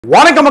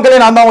வணக்கம் மக்களே,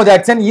 நான் தான்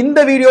ஜாக்சன். இந்த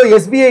video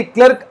SBI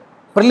CLERK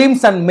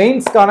PRELIMS and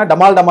Mains கான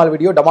டமால்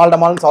வீடியோ.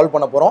 டமால்னு சால்வ்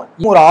பண்ண போறோம்.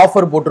 ஒரு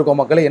ஆஃபர் போட்டிருக்கோம்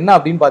மக்களே. என்ன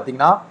அப்படின்னு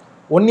பாத்தீங்கன்னா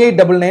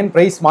 1899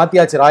 பிரைஸ்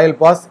மாத்தியாச்சு ராயல்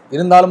பாஸ்.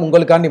 இருந்தாலும்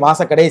உங்களுக்காண்டி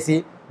மாச கடைசி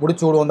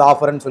முடிச்சு விடுவோம் அந்த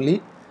ஆஃபர்னு சொல்லி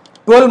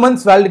 12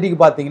 months வேலிடிட்டிக்கு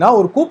பாத்தீங்கன்னா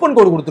ஒரு கூப்பன்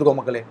கோடு கொடுத்துருக்கோம்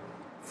மக்களே.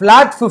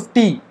 ஃபிளாட்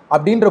 50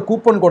 அப்படின்ற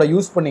கூப்பன் கோடை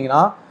யூஸ்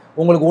பண்ணீங்கன்னா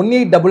உங்களுக்கு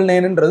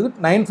 1899ன்றது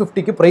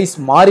 950க்கு பிரைஸ்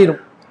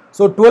மாறிடும்.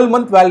 ஸோ 12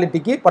 month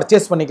வேலிடிட்டிக்கு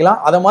பர்ச்சேஸ்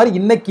பண்ணிக்கலாம். அதை மாதிரி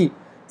இன்னைக்கு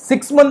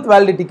 6 month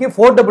வேலிடிட்டிக்கு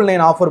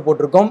 499 ஆஃபர்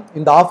போட்டிருக்கோம்.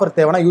 இந்த ஆஃபர்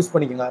தேவைன்னா யூஸ்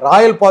பண்ணிக்கோங்க.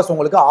 ராயல் பாஸ்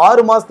உங்களுக்கு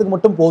 6 மாசத்துக்கு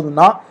மட்டும்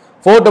போதும்னா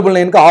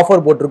 499க்கு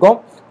ஆஃபர் போட்டிருக்கோம்.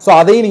 ஸோ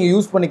அதையும் நீங்கள்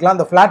யூஸ் பண்ணிக்கலாம்.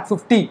 இந்த ஃபிளாட்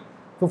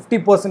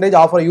 50%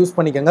 ஆஃபர் யூஸ்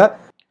பண்ணிக்கோங்க.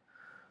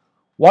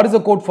 What is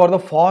the code for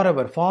the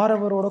forever?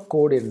 ஃபாரெவரோட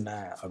கோடு என்ன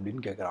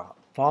அப்படின்னு கேட்குறாங்க.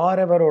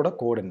 ஃபாரெவரோட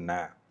கோடு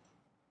என்ன?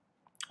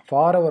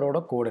 ஃபாரெவரோட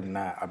கோடு என்ன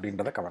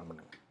அப்படின்றத கமெண்ட்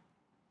பண்ணுங்க.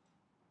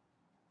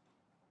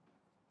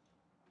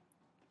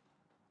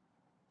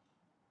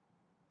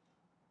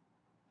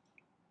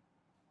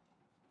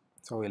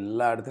 ஸோ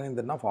எல்லா இடத்துலையும்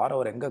இதுனா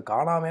ஃபாரெவர் எங்கே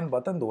காணாமேன்னு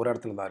பார்த்தா இந்த ஒரு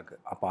இடத்துல தான்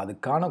இருக்குது. அப்போ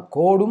அதுக்கான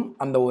கோடும்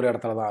அந்த ஒரு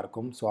இடத்துல தான்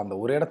இருக்கும். ஸோ அந்த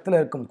ஒரு இடத்துல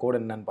இருக்கும் கோடு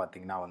என்னன்னு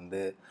பார்த்தீங்கன்னா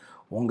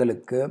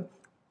உங்களுக்கு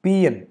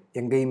PN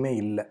எங்கேயுமே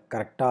இல்லை,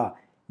 கரெக்டாக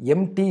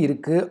MT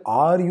இருக்குது,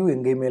 RU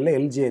எங்கேயுமே இல்லை,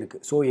 LJ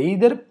இருக்குது. So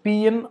either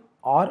PN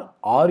R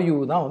RU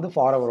தான்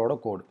ஃபாரெவரோட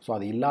கோடு. ஸோ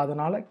அது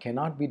இல்லாதனால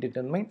cannot be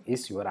determined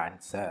is your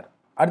answer.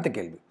 அடுத்த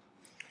கேள்வி,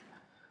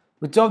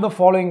 which of the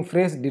following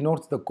phrase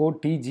denotes the code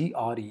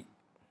TGRE?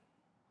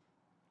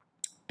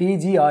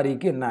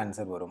 TGREக்கு என்ன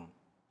ஆன்சர் வரும்?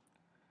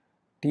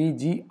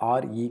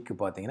 TGREக்கு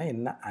பார்த்தீங்கன்னா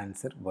என்ன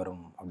ஆன்சர்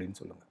வரும் அப்படின்னு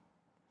சொல்லுங்க.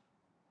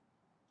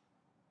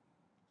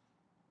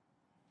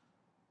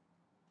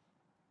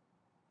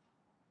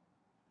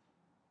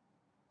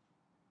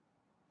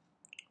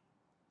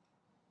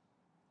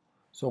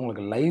 ஸோ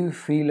உங்களுக்கு லைவ்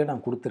ஃபீலை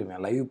நான்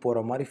கொடுத்துருவேன், லைவ் போகிற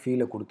மாதிரி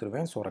ஃபீலை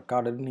கொடுத்துருவேன். ஸோ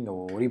ரெக்கார்டு நீங்கள்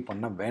ஒரி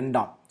பண்ண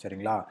வேண்டாம்,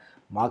 சரிங்களா?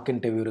 மார்க்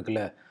இன்டர்வியூ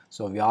இருக்குல்ல,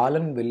 ஸோ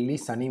வியாழன் வெள்ளி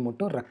சனி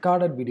மட்டும்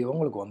ரெக்கார்டட் வீடியோ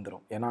உங்களுக்கு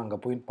வந்துடும். ஏன்னா அங்கே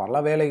போய்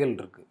பல வேலைகள்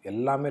இருக்குது,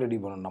 எல்லாமே ரெடி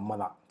பண்ணணும் நம்ம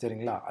தான்,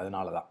 சரிங்களா?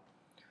 அதனால தான்.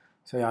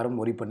 ஸோ யாரும்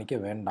ஒரி பண்ணிக்க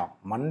வேண்டாம்.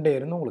 மண்டே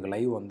இருந்து உங்களுக்கு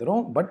லைவ்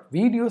வந்துடும். பட்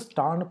வீடியோ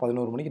ஸ்டார்ட்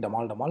 11 மணிக்கு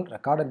டமால்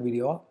ரெக்கார்டட்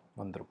வீடியோவாக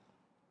வந்துடும்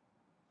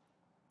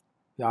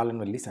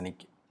வியாழன் வெள்ளி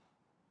சனிக்கு.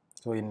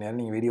 ஸோ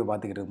இந்நேரம் நீங்கள் வீடியோ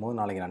பார்த்துக்கிட்டு இருக்கும்போது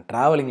நாளைக்கு நான்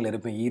ட்ராவலிங்கில்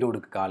இருப்பேன்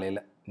ஈரோடுக்கு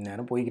காலையில்.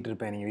 இந்நேரம் போய்கிட்டு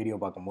இருப்பேன் நீங்கள் வீடியோ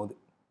பார்க்கும்போது.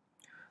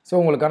 ஸோ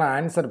உங்களுக்கான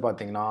ஆன்சர்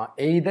பார்த்தீங்கன்னா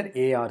எய்தர்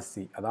ARC,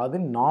 அதாவது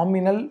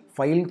நாமினல்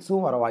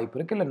ஃபைல்ஸும் வர வாய்ப்பு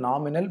இருக்குது, இல்லை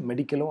நாமினல்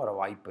மெடிக்கலும் வர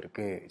வாய்ப்பு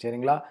இருக்குது,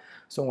 சரிங்களா?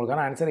 ஸோ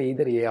உங்களுக்கான ஆன்சர்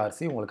எய்தர் ARC.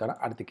 உங்களுக்கான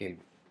அடுத்த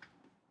கேள்வி,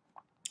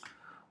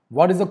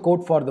 what is the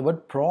code for the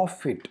word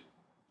profit?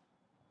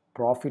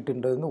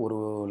 ப்ராஃபிட்ன்றது ஒரு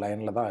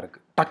லைனில் தான்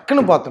இருக்குது.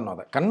 டக்குன்னு பார்த்துடணும்,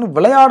 அதை கண்ணு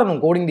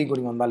விளையாடணும். கோடிங்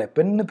டீகோடிங் வந்தாலே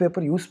பென்னு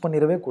பேப்பர் யூஸ்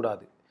பண்ணிடவே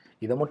கூடாது.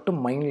 இதை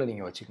மட்டும் மைண்டில்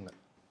நீங்கள் வச்சுக்கோங்க.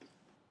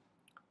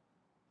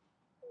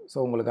 ஸோ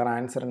உங்களுக்கான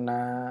ஆன்சர் என்ன?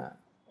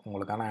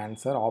 உங்களுக்கான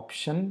answer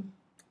option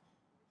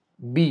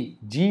B,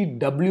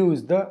 GW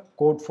is the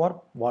code for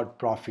what?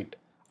 Profit.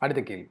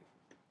 அடுத்த கேள்வி,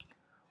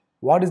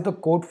 what is the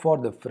code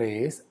for the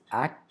phrase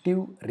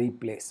active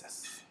replaces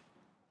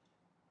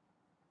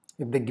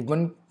if the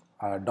given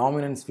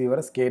dominance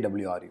ஃபீவரஸ்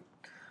KWRU?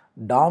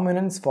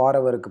 Dominance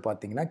ஃபாரெவருக்கு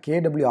பார்த்தீங்கன்னா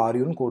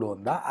KWRUன்னு கோடு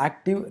வந்தால்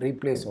ஆக்டிவ்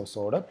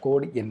ரீப்ளேசஸோட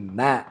கோடு என்ன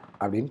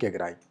அப்படின்னு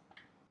கேட்குறாங்க.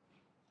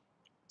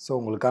 ஸோ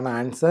உங்களுக்கான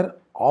ஆன்சர்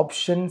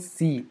ஆப்ஷன்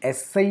C,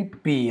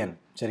 SIPN,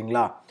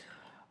 சரிங்களா?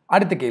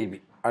 அடுத்த கேள்வி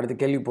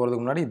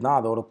போகிறதுக்கு முன்னாடி இதுதான்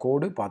அதோட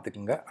கோடு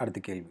பார்த்துக்குங்க. அடுத்த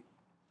கேள்வி,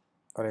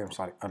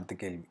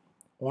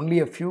 only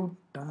a few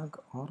tag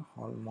or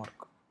hallmark,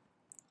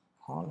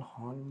 all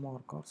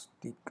hallmark or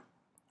stick,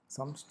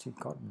 some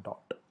stick or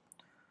dot.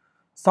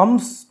 Some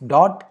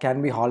dot can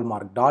be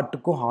hallmark.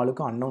 டாட்டுக்கும்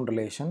ஹாலுக்கும் unknown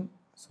relation.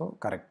 So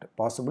correct.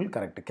 Possible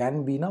correct. can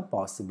be na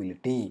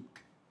possibility.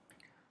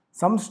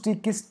 some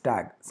stick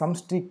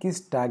is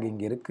tag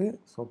இங்கே இருக்குது.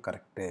 So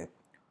correct.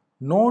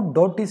 No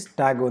dot is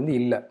tag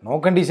இல்லை, no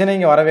கண்டிஷனே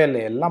இங்கே வரவே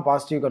இல்லை, எல்லாம்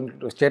positive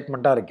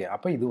ஸ்டேட்மெண்ட்டாக இருக்குது.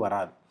 அப்போ இது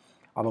வராது.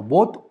 அப்போ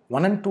both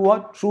 1 and 2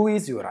 are true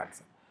is your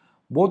answer.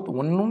 Both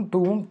 1ம்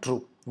 2ம் ட்ரூ.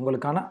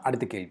 உங்களுக்கான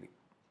அடுத்த கேள்வி,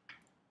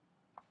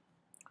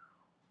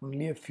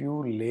 only a few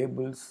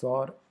labels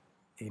are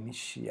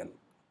initial,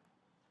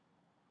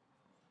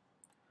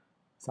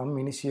 some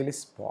initial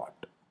is spot,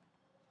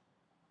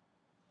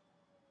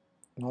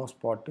 no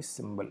spot is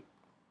symbol.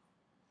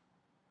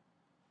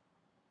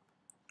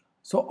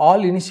 So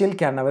all initial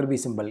can never be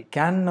symbol.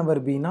 Can never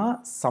be na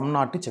some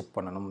not check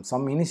பண்ணணும்,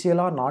 some initial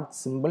or not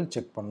symbol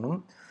check பண்ணணும்.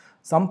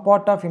 some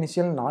part of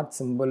initial not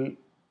symbol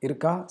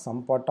இருக்கா, some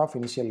part of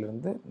initial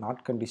இருந்து not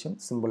condition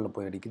symbol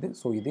போய் அடிக்குது.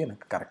 So இது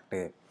எனக்கு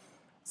correct.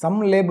 some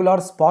label or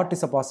spot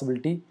is a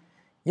possibility.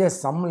 yes,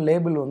 some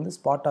label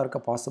spot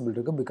இருக்க possibility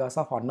இருக்குது, because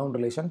of unknown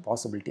relation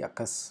possibility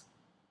occurs.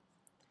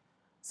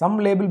 some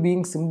label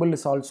being symbol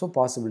is also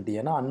possibility,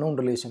 ஏன்னா unknown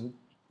relation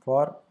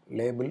for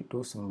label to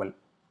symbol.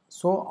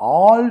 So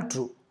all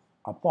true.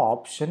 அப்போ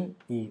option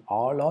E,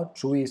 all are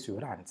true is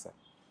your answer.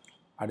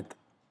 அடுத்து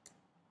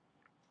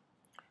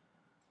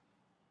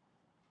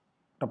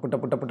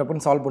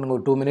டப்புன்னு solve பண்ணுங்க.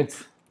 ஒரு 2 minutes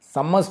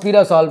செம்ம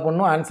ஸ்பீடாக solve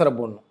பண்ணணும், ஆன்சரை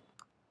போடணும்.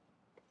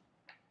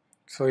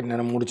 ஸோ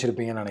இன்னும்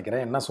முடிச்சிருப்பீங்கன்னு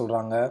நினைக்கிறேன். என்ன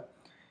சொல்கிறாங்க,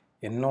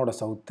 என்னோட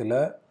சவுத்தில்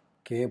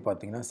கே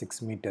பார்த்தீங்கன்னா 6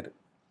 மீட்டர்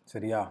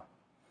சரியா,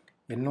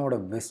 என்னோட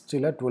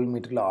வெஸ்ட்டில் 12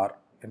 மீட்டரில் ஆர்,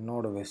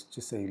 என்னோட வெஸ்ட்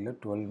சைடில்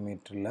 12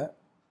 மீட்டரில்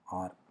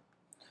ஆர்.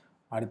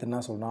 அடுத்து என்ன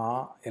சொன்னால்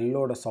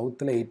எல்லோட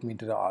சவுத்தில் 8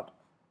 மீட்டர் ஆர்,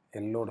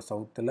 எல்லோட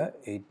சவுத்தில்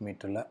 8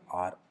 மீட்டரில்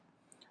ஆர்.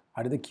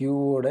 அடுத்து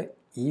கியூவோட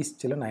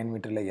ஈஸ்ட்டில் 9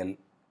 மீட்டரில் எல்,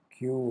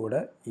 கியூவோட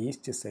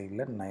ஈஸ்ட்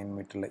சைடில் 9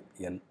 மீட்டரில்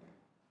எல்.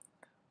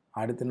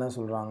 அடுத்து என்ன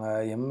சொல்கிறாங்க,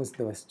 M is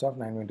the west of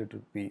 9 metre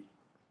to be,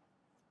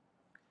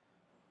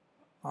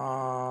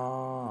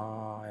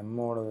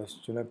 எம்மோட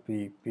வெஸ்ட்டில் B,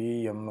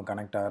 PM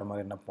connect ஆகிற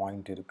மாதிரி என்ன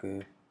பாயிண்ட்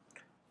இருக்குது,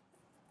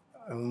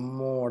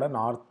 எம்மோட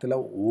நார்த்தில்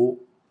ஓ,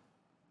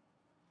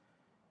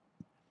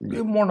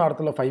 எம்மோட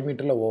நார்த்தில் 5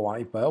 மீட்டரில் ஓவான்.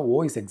 இப்போ ஓ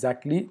is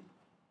exactly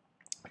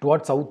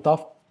toward south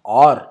of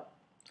R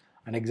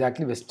and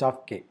exactly west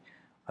of K.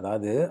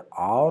 அதாவது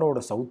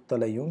ஆரோட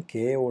சவுத்துலையும்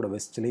கேவோட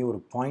வெஸ்ட்லேயும்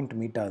ஒரு பாயிண்ட்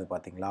மீட் ஆகுது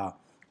பார்த்தீங்களா,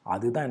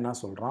 அதுதான் என்ன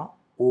சொல்கிறான்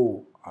ஓ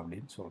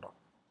அப்படின்னு சொல்கிறான்.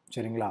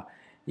 சரிங்களா,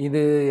 இது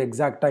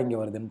எக்ஸாக்டாக இங்கே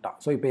வருதுன்ட்டான்.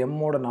 ஸோ இப்போ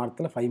எம்மோட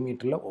நார்த்தில் 5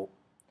 மீட்டரில் ஓ,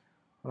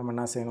 நம்ம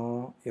என்ன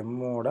செய்யணும்,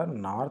 எம்மோட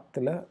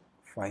நார்த்தில்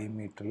 5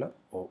 மீட்டரில்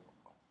ஓ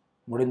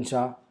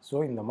முடிஞ்சா. ஸோ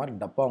இந்த மாதிரி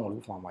டப்பா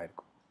உங்களுக்கு ஃபார்ம்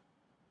ஆகிருக்கும்.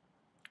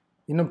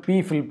 இன்னும் பி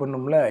ஃபில்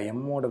பண்ணும்ல,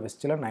 எம்மோட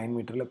வெஸ்ட்டில் 9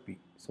 மீட்டரில் பி,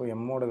 ஸோ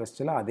எம்மோட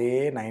வெஸ்ட்டில் அதே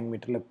 9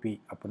 மீட்டரில் பி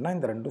அப்படின்னா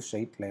இந்த ரெண்டும்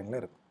ஸ்ட்ரைட் லைனில்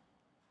இருக்கும்.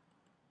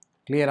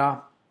 கிளியரா?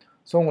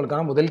 ஸோ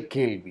உங்களுக்கான முதல்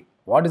கேள்வி,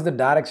 what is the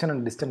direction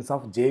and distance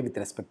of J with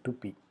respect to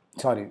be,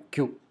 sorry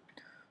Q.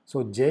 So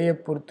ஜேயை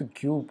பொறுத்து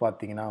கியூ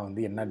பார்த்தீங்கன்னா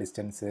வந்து என்ன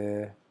டிஸ்டன்ஸு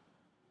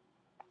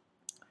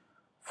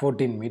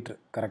 14 மீட்ரு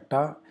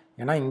கரெக்டாக.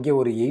 ஏன்னா இங்கே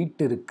ஒரு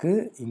 8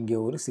 இருக்குது, இங்கே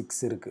ஒரு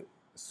 6 இருக்குது.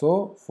 So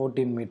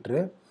 14 metre.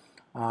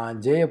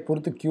 ஜேயை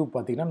பொறுத்து கியூ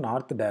பார்த்தீங்கன்னா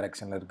நார்த்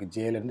டைரக்ஷனில் இருக்குது,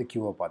 ஜேலேருந்து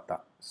கியூவை பார்த்தா.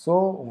 ஸோ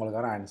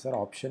உங்களுக்கான answer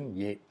option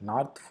A,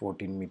 north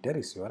 14 metre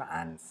is your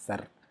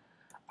answer.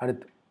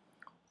 அடுத்து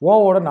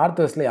ஓவோட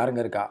நார்த் வெஸ்ட்டில்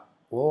யாருங்க இருக்கா,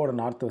 ஓவோட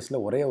நார்த்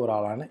வெஸ்ட்டில் ஒரே ஒரு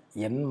ஆளான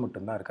என்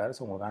மட்டும்தான் இருக்கார்.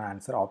 ஸோ உங்களுக்கான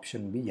ஆன்சர்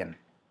ஆப்ஷன் பி என்.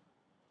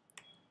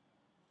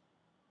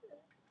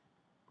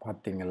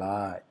 பார்த்தீங்களா,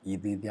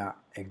 இதுதான்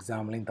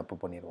எக்ஸாம்லேயும் தப்பு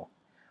பண்ணிடுவோம்.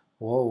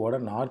 ஓவோட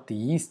நார்த்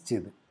ஈஸ்ட்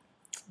இது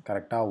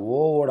கரெக்டாக,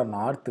 ஓவோட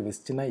நார்த்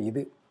வெஸ்ட்னா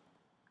இது.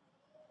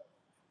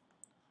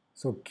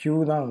 ஸோ கியூ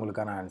தான்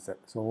உங்களுக்கான ஆன்சர்.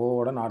 So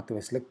ஓவோட north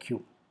வெஸ்ட்டில் Q.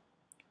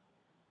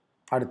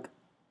 அடுத்து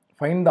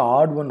find the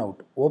odd one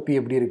out. OP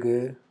எப்படி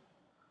இருக்குது,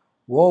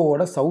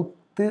 ஓவோட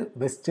சவுத்து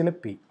வெஸ்ட்டில்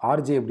பி,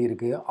 ஆர்ஜே எப்படி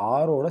இருக்குது,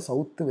 ஆரோட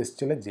சவுத்து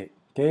வெஸ்ட்டில் ஜே,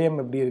 கேஎம்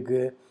எப்படி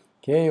இருக்குது,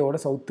 கேயோட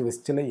சவுத்து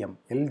வெஸ்ட்டில் எம்,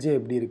 எல்ஜே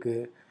எப்படி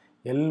இருக்குது,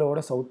 எல்லோட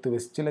சவுத்து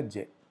வெஸ்ட்டில்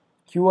ஜே,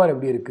 கியூஆர்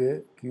எப்படி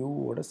இருக்குது,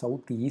 கியூவோட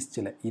சவுத்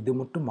ஈஸ்ட்டில். இது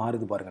மட்டும்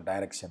மாறுது பாருங்கள்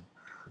டைரக்ஷன்.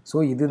 ஸோ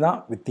இதுதான்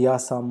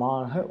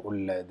வித்தியாசமாக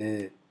உள்ளது.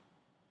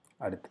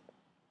 அடுத்து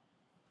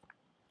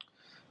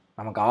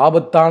நமக்கு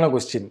ஆபத்தான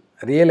கொஸ்டின்,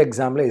 ரியல்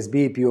எக்ஸாமில்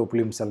எஸ்பிஐ பிஓ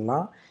பிலிம்ஸ்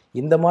எல்லாம்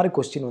இந்த மாதிரி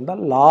கொஸ்டின்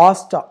வந்தால்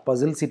லாஸ்ட்டாக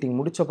பசில் சீட்டிங்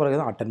முடித்த பிறகு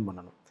தான் அட்டன்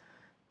பண்ணணும்.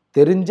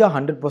 தெரிஞ்சால்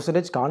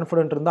 100%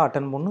 கான்ஃபிடென்ட் இருந்தால்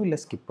அட்டன் பண்ணணும், இல்லை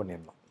ஸ்கிப்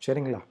பண்ணிடணும்.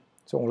 சரிங்களா?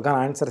 ஸோ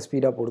உங்களுக்கான ஆன்சர்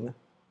ஸ்பீடாக போடுங்க,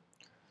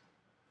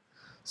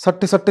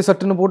 சட்டு சட்டு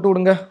சட்டுன்னு போட்டு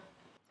விடுங்க.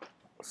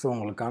 ஸோ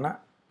உங்களுக்கான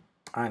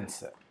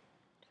answer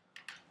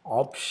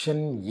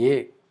option A,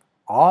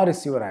 R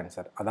is your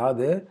answer.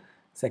 அதாவது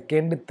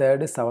second,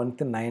 third,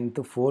 7th, 9th,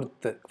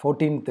 4th,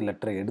 14th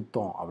லெட்டரை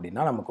எடுத்தோம்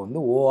அப்படின்னா நமக்கு வந்து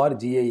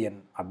ஓஆர்ஜிஐஎன்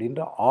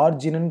அப்படின்ற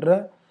ஆர்ஜின்ன்ற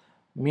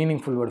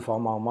மீனிங்ஃபுல் வேர்டு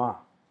ஃபார்ம் ஆகுமா,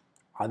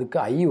 அதுக்கு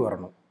ஐ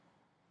வரணும்.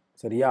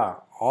 சரியா,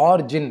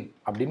 ஆர்ஜின்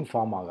அப்படின்னு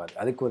ஃபார்ம் ஆகாது,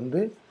 அதுக்கு வந்து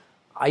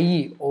ஐ,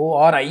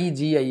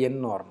 ஓஆர்ஐஜிஐஎன்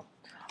வரணும்.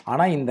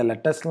 ஆனால் இந்த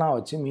லெட்டர்ஸ்லாம்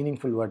வச்சு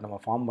மீனிங்ஃபுல் வேர்ட் நம்ம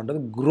ஃபார்ம்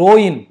பண்ணுறது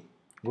க்ரோயின்.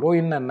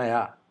 க்ரோயின்னா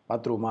என்னையா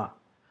பார்த்துருவோமா,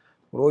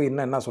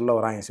 க்ரோயின்னா என்ன சொல்ல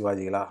வராங்க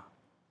சிவாஜிகளா,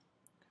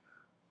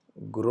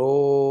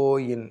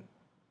 க்ரோயின்,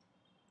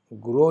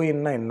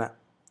 க்ரோயின்னா என்ன,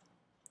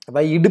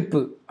 அதாவது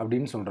இடுப்பு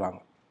அப்படின்னு சொல்கிறாங்க.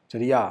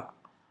 சரியா,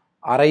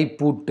 அரை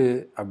பூட்டு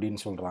அப்படின்னு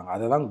சொல்கிறாங்க,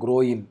 அதை தான்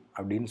க்ரோயின்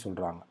அப்படின்னு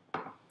சொல்கிறாங்க.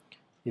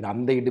 இது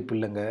அந்த இடுப்பு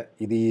இல்லைங்க,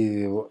 இது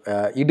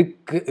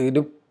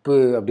இடுப்பு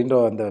அப்படின்ற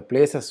அந்த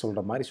பிளேசஸ்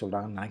சொல்கிற மாதிரி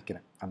சொல்கிறாங்கன்னு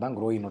நினைக்கிறேன். அதுதான்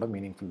க்ரோயினோட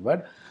மீனிங்ஃபுல்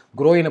வேர்ட்.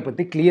 க்ரோயினை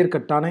பற்றி கிளியர்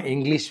கட்டான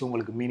இங்கிலீஷ்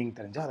உங்களுக்கு மீனிங்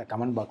தெரிஞ்சால் அதை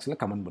கமெண்ட்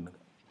பாக்ஸில் கமெண்ட்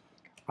பண்ணுங்கள்.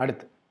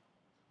 அடுத்து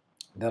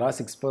there are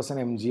 6%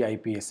 mg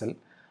IPSL,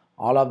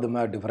 all of them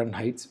have different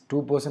heights,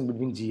 2%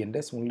 between G and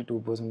S, only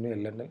 2% between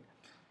L and L,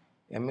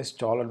 M is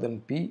taller than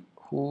P,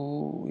 who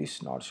is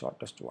not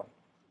shortest one.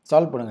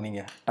 Solve பண்ணுங்கள்,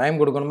 நீங்கள் time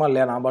கொடுக்கணுமா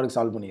இல்லையா, நான் பாட்டுக்கு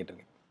solve பண்ணிக்கிட்டு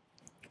இருக்கேன்.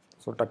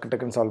 So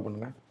டக்குன்னு solve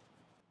பண்ணுங்கள்.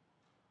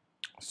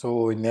 ஸோ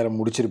இந்நேரம்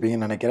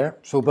முடிச்சிருப்பீங்கன்னு நினைக்கிறேன்.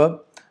 சூப்பர்,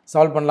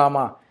 சால்வ்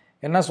பண்ணலாமா?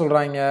 என்ன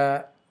சொல்கிறாங்க,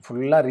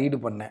 ஃபுல்லாக ரீடு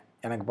பண்ணேன்.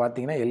 எனக்கு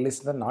பார்த்தீங்கன்னா எல்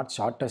இஸ் த நாட்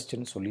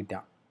ஷார்ட்டஸ்ட்னு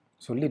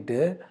சொல்லிவிட்டு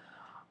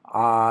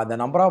the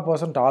number of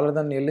person taller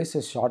than L is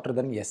shorter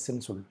than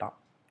Sன்னு சொல்லிட்டான்.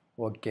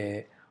 Okay,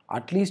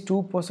 at least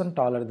 2%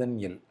 taller than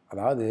L,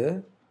 அதாவது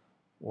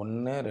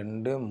 1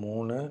 2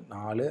 3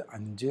 4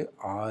 5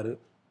 6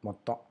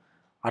 மொத்தம்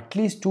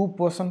அட்லீஸ்ட்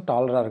 2%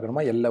 டாலராக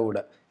இருக்கணுமா எல்லை விட.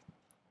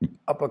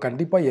 அப்போ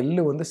கண்டிப்பாக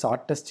எல்லு வந்து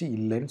ஷார்ட்டஸ்ட்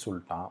இல்லைன்னு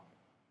சொல்லிட்டான்.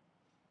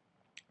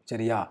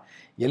 சரியா,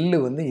 எல்லு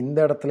வந்து இந்த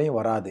இடத்துலையும்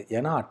வராது,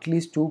 ஏன்னா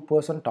அட்லீஸ்ட்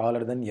 2%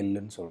 டாலர் தென்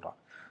எல்லுன்னு சொல்கிறான்.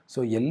 ஸோ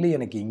எல்லு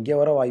எனக்கு இங்கே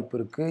வர வாய்ப்பு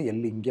இருக்குது,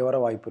 எல்லு இங்கே வர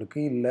வாய்ப்பு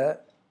இருக்குது, இல்லை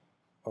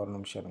ஒரு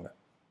நிமிஷம் இருங்க.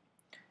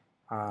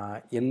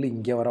 எல்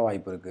இங்கே வர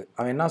வாய்ப்பு இருக்குது.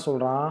 அவன் என்ன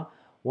சொல்கிறான்,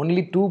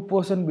 ஒன்லி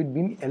 2%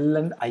 பிட்வீன் எல்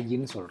அண்ட்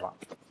ஐன்னு சொல்கிறான்.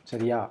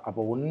 சரியா?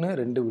 அப்போ 1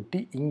 2 விட்டு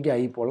இங்கே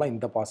ஐ போடலாம்.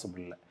 இந்த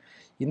பாசிபிளில்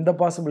இந்த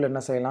பாசிபிள்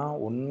என்ன செய்யலாம்,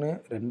 1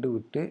 2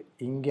 விட்டு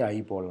இங்கே ஐ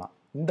போடலாம்.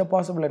 இந்த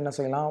பாசிபிள் என்ன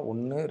செய்யலாம்,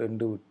 1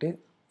 2 விட்டு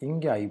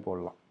இங்கே ஐ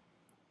போடலாம்.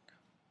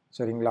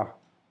 சரிங்களா?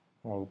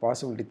 உங்களுக்கு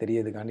பாசிபிலிட்டி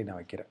தெரியறதுக்காண்டி நான்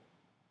வைக்கிறேன்.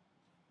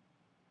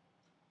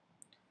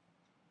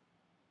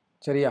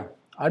 சரியா?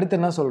 அடுத்து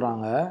என்ன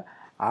சொல்கிறாங்க,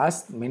 as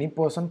many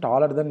person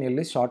taller than L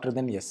is shorter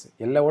than S.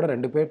 L விட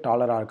 2 பேர்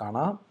டாலராக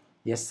இருக்கானா,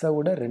 S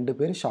விட 2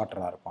 பேர்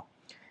ஷார்ட்டராக இருப்பான்.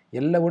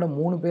 L விட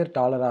 3 பேர்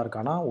டாலராக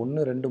இருக்கானா,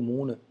 1 2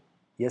 3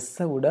 S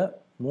விட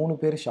 3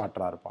 பேர்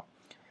ஷார்ட்டராக இருப்பான்.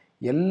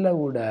 L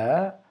விட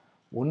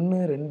 1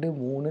 2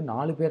 3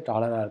 4 பேர்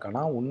டாலராக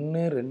இருக்கானா,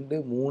 1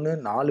 2 3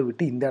 4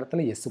 விட்டு இந்த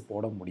இடத்துல S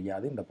போட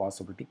முடியாது. இந்த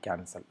பாசிபிலிட்டி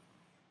கேன்சல்.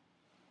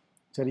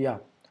 சரியா?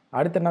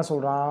 அடுத்து என்ன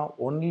சொல்கிறான்,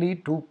 only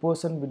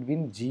 2%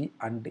 between G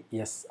and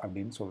S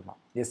அப்படின்னு சொல்கிறான்.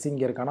 S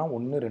இங்கே இருக்கானா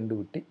 1 2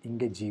 விட்டு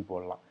இங்கே G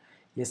போடலாம்.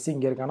 S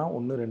இங்கே இருக்கானா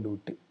 1 2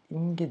 விட்டு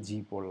இங்கே G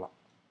போடலாம்.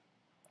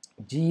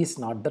 G இஸ்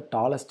நாட் த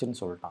டாலஸ்ட்னு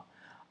சொல்லிட்டான்.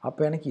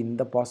 அப்போ எனக்கு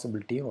இந்த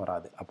பாசிபிலிட்டியும்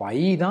வராது. அப்போ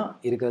I தான்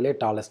இருக்கிறதுலே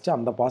டாலஸ்ட்டு,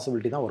 அந்த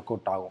பாசிபிலிட்டி தான் ஒர்க்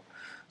அவுட் ஆகும்.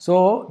 So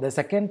the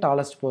second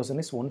tallest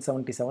person is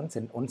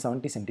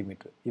 170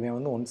 centimetre. இவன்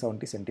வந்து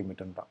 170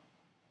 சென்டிமீட்டர்ன்றான்.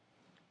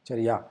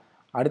 சரியா?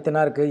 அடுத்து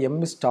என்ன இருக்குது, M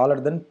is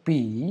taller then P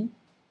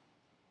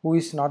who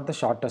is not the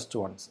shortest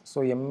ones. So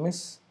M is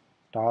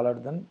taller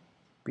than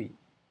P.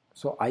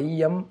 So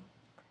IM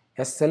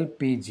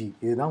SLPG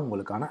இதுதான்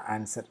உங்களுக்கான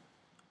answer.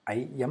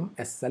 IM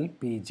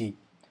SLPG.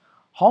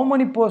 How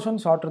many person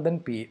shorter than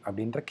P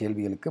அப்படின்ற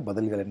கேள்விகளுக்கு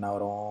பதில்கள் என்ன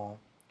வரும்,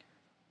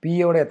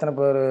 Pயோட எத்தனை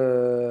பேர்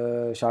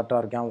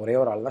ஷார்ட்டாக இருக்கான், ஒரே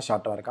ஒரு ஆள் தான்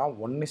ஷார்ட்டாக இருக்கான்.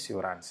 1 is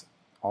your answer.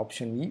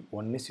 Option E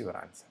 1 is your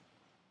answer.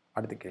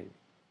 அடுத்த கேள்வி,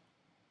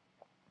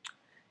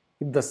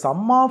 if the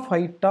sum of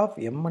height of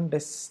M and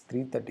S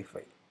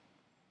 335,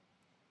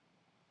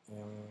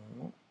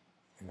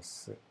 S.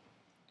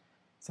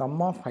 Sum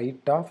of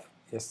height of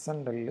S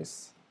and L is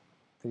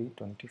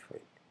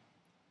 325.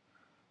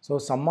 So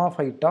sum of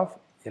height of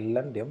L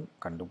and M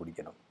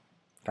கண்டுபிடிக்கணும்.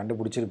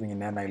 கண்டுபிடிச்சிருப்பீங்க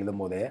நான்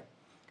எழுதும் போதே.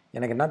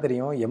 எனக்கு என்ன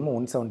தெரியும், M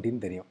 170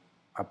 தெரியும்.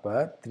 அப்போ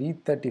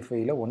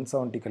 335ல்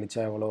 170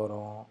 கழிச்சா எவ்வளோ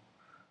வரும்,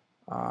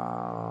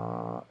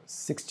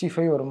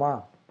 65 வருமா,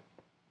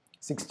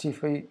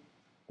 65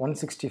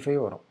 165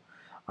 வரும்.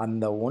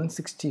 அந்த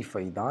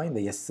 165 தான்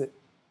இந்த S.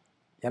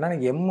 ஏன்னா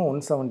எனக்கு M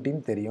 170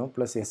 தெரியும்,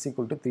 ப்ளஸ் S =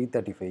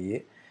 335.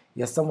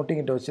 எஸ்ஸை மட்டும்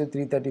கிட்ட வச்சு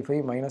 335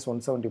 மைனஸ்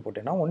 170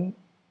 போட்டேன்னா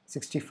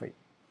 165.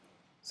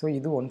 ஸோ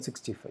இது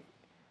 165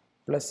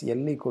 ப்ளஸ்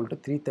L =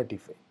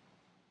 335,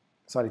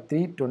 சாரி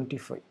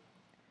 325.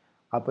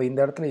 அப்போ இந்த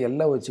இடத்துல L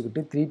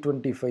வச்சுக்கிட்டு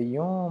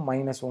 325யும்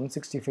மைனஸ்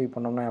 165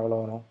 பண்ணோம்னா எவ்வளோ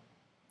வரும்,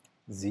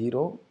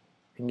 0.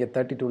 இங்கே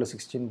 32ல்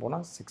 16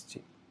 போனால் 60,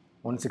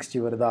 160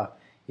 வருதா.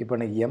 இப்போ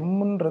எனக்கு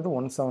Mன்றது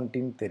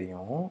 170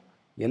 தெரியும்,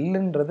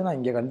 Lன்றது நான்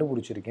இங்கே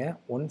கண்டுபிடிச்சிருக்கேன்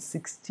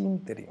 116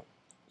 தெரியும்.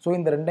 ஸோ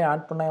இந்த ரெண்டையும்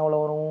ஆட் பண்ணால் எவ்வளோ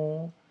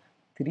வரும்,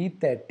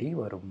 330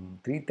 வரும்.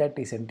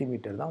 330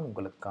 சென்டிமீட்டர் தான்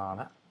உங்களுக்கான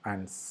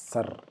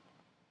ஆன்சர்.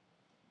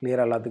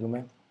 கிளியராக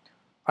எல்லாத்துக்குமே?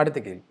 அடுத்த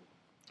கேள்வி,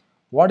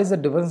 what is the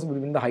difference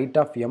between the height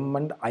of M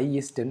and I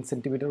is 10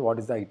 centimetre.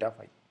 What is the height of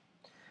I?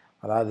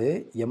 அதாவது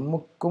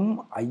எம்முக்கும்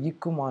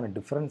ஐக்குமான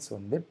டிஃப்ரென்ஸ்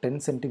வந்து 10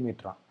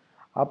 சென்டிமீட்டரா.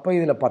 அப்போ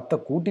இதில் 10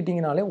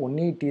 கூட்டிட்டிங்கனாலே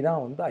 180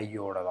 தான் வந்து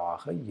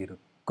ஐயோடதாக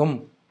இருக்கும்.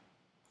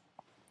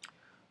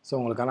 ஸோ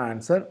உங்களுக்கான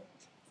ஆன்சர்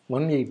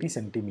 180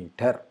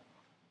 சென்டிமீட்டர்.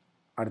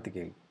 அடுத்த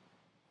கேள்வி,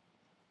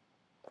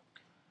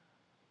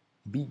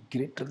 பி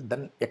கிரேட்டர்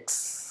தென்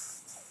எக்ஸ்,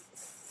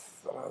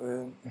 அதாவது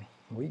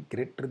ஒய்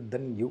கிரேட்டர்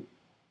தென் யூ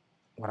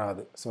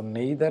வராது. So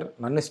neither,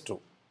 none is true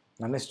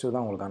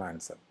தான் உங்களுக்கான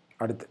ஆன்சர்.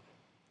 அடுத்து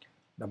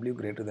W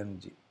greater than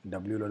G,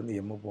 Wலேருந்து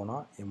M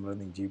போனால்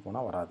Mலேருந்து G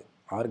போனால் வராது.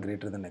 R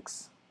கிரேட்டர் தென் X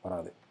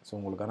வராது. ஸோ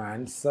உங்களுக்கான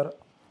ஆன்சர்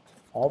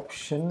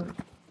ஆப்ஷன்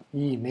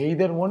E,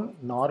 நெய்தர் 1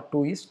 நார்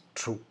 2 இஸ்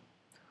ட்ரூ.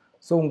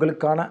 ஸோ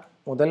உங்களுக்கான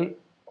முதல்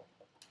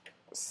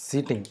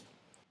சீட்டிங்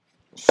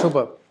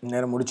சூப்பர்,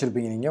 நேரம்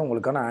முடிச்சிருப்பீங்க நீங்கள்.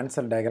 உங்களுக்கான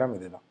ஆன்சர் டயக்ராம்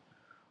இது தான்,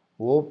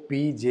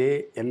 OPJLKMIN.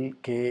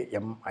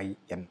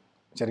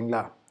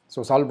 சரிங்களா? ஸோ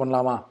சால்வ்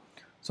பண்ணலாமா?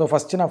 ஸோ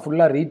ஃபஸ்ட்டு நான்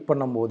ஃபுல்லாக ரீட்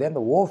பண்ணும்போதே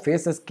அந்த O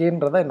ஃபேஸஸ்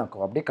கேன்றதை எனக்கு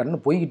அப்படியே கண்ணு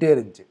போய்கிட்டே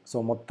இருந்துச்சு. ஸோ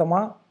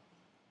மொத்தமாக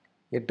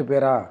 8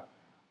 பேரா,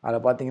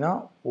 அதில் பார்த்தீங்கன்னா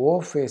O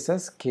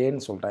ஃபேஸஸ்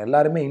கேன்னு சொல்லிட்டேன்.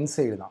 எல்லாருமே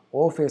இன்சைடு தான்,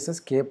 O ஃபேஸஸ்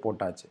கே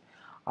போட்டாச்சு.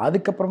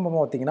 அதுக்கப்புறமா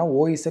பார்த்தீங்கன்னா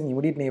O is an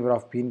immediate neighbour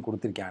of Pன்னு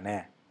கொடுத்துருக்கானே,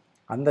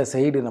 அந்த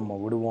சைடு நம்ம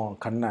விடுவோம்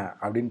கண்ணை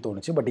அப்படின்னு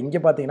தோணுச்சு. பட் இங்கே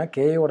பார்த்தீங்கன்னா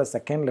கேயோட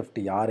செகண்ட் லெஃப்ட்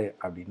யார்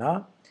அப்படின்னா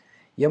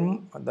M,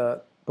 அந்த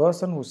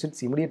person who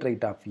chits immediate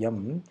right of M,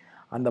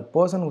 அந்த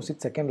person who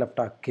chits second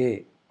left of K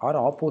R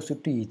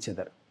opposite to each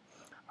other.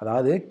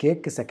 அதாவது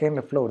கேக்கு செகண்ட்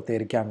லெஃப்டில் ஒருத்தர்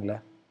இருக்காங்களே,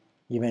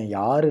 இவன்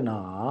யாருன்னா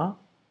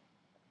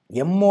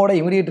எம்மோட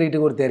இமிடியட்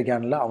ரைட்டுக்கு ஒருத்தர்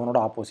இருக்கான்ல, அவனோட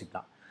ஆப்போசிட்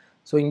தான்.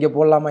 ஸோ இங்கே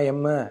போடலாமா,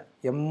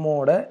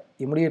 எம்மோட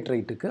இமிடியட்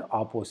ரைட்டுக்கு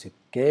ஆப்போசிட்,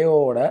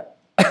 கேயோட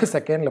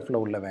செகண்ட்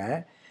லெஃப்டில் உள்ளவன்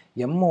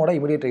எம்மோட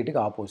இமிடியட்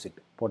ரைட்டுக்கு ஆப்போசிட்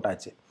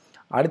போட்டாச்சு.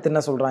 அடுத்து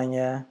என்ன சொல்கிறாங்க,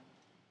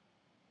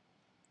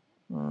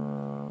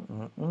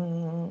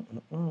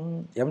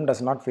 M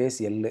does not face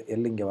L,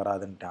 L இங்கே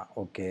வராதுன்ட்டான்.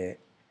 ஓகே.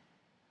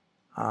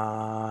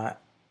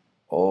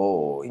 ஓ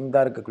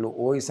இந்த இருக்குது clue.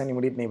 O is an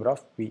immediate neighbour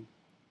of B.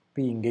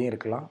 B இங்கேயும்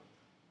இருக்கலாம்.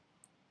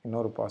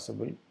 இன்னொரு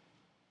பாசிபிள்.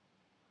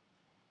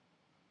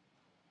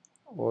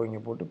 ஓ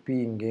இங்கே போட்டு பி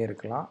இங்கேயும்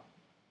இருக்கலாம்.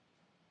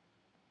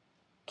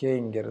 கே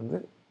இங்கேருந்து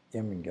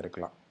எம் இங்கே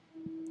இருக்கலாம்.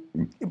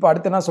 இப்போ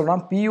அடுத்து என்ன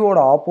சொல்கிறான், பியோட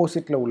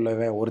ஆப்போசிட்டில்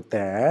உள்ளவன்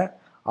ஒருத்தன்,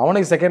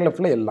 அவனுக்கு செகண்ட்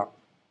லெஃப்டில் எல்லாம்.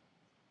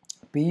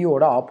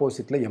 பியோட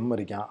ஆப்போசிட்டில் எம்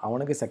இருக்கான்,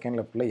 அவனுக்கு செகண்ட்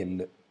லெஃப்டில்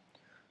எல்.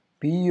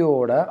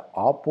 பியோட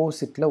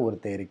ஆப்போசிட்டில்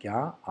ஒருத்தன்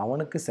இருக்கான்,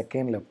 அவனுக்கு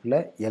செகண்ட் லெஃப்டில்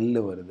எல்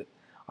வருது.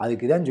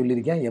 அதுக்கு தான்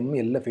சொல்லியிருக்கேன் எம்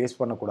எல்ல ஃபேஸ்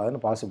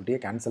பண்ணக்கூடாதுன்னு, பாசிபிலிட்டியை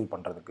கேன்சல்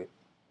பண்ணுறதுக்கு.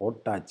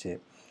 ஓட்டாச்சு.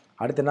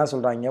 அடுத்து என்ன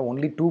சொல்கிறாங்க,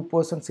 only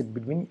 2% chit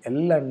between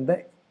L and the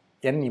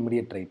N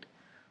immediate right.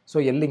 So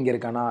L இங்கே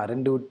இருக்கானா,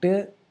 ரெண்டு விட்டு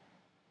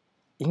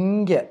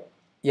இங்கே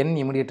என்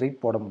இமிடியட்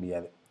ரைட் போட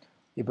முடியாது.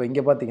 இப்போ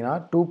இங்கே பார்த்தீங்கன்னா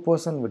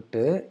 2%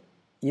 விட்டு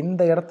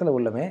இந்த இடத்துல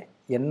உள்ளவன்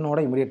என்னோட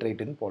இமிடியட்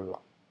ரைட்டுன்னு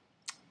போடலாம்.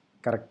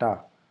 கரெக்டாக?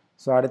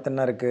 ஸோ அடுத்து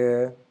என்ன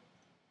இருக்குது,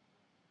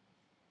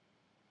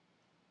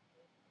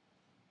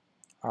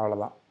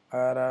 அவ்வளோதான்.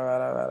 வேறு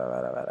வேறு வேறு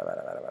வேறு வேறு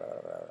வேறு வேறு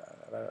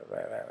வேறு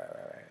வேறு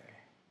வேறு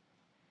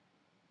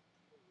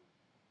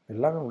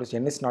எல்லாமே முடிச்சு.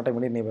 என் is not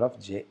immediate neighbour of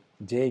J.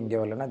 J இங்கே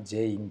வரலன்னா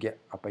ஜே இங்கே.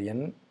 அப்போ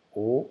என்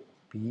ஓ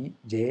B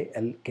J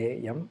L K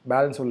M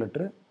balance உள்ள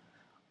லெட்ரு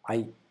ஐ.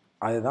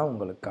 அதுதான்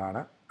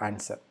உங்களுக்கான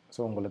ஆன்சர். ஸோ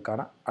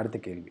உங்களுக்கான அடுத்த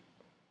கேள்வி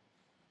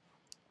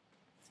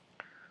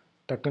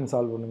டக்குன்னு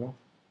சால்வ் பண்ணுங்க.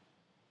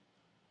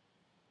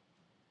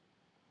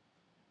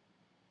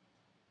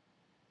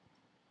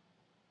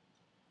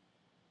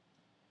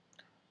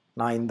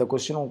 நான் இந்த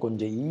கொஸ்டினும்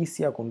கொஞ்சம்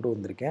ஈஸியாக கொண்டு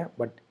வந்திருக்கேன்.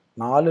 பட்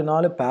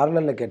 4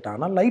 பேரலில்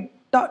கேட்டாங்கன்னா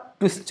லைட்டாக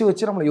ட்விஸ்ட்டு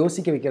வச்சு நம்மளை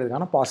யோசிக்க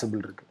வைக்கிறதுக்கான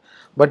பாசிபிள் இருக்குது.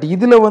 பட்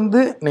இதில்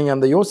நீங்கள்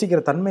அந்த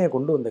யோசிக்கிற தன்மையை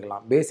கொண்டு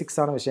வந்துக்கலாம்.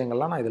 பேசிக்ஸான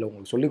விஷயங்கள்லாம் நான் இதில்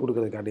உங்களுக்கு சொல்லிக்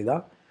கொடுக்குறதுக்காண்டி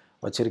தான்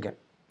வச்சுருக்கேன்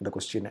இந்த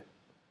கொஸ்டினை.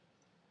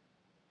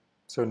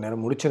 ஸோ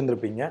நேரம்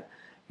முடிச்சிருந்துருப்பீங்க.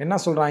 என்ன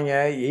சொல்கிறாங்க,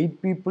 8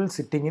 people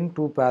sitting in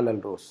 2 parallel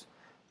rows.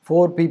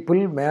 4 people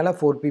மேலே,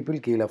 4 people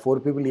கீழே. 4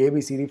 people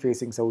ABCD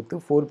facing south,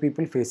 4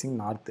 people facing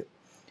north.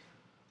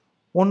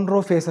 1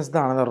 row faces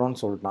தான் அனதர்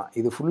ரோன்னு சொல்லிட்டான்.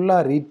 இது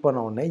ஃபுல்லாக ரீட்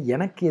பண்ண உடனே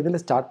எனக்கு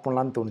எதில் ஸ்டார்ட்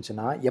பண்ணலான்னு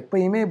தோணுச்சுன்னா,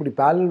 எப்பயுமே இப்படி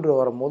பேரலல் ரோ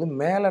வரும்போது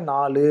மேலே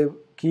 4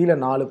 கீழே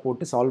 4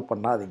 போட்டு சால்வ்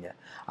பண்ணாதீங்க.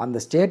 அந்த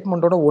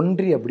ஸ்டேட்மெண்ட்டோட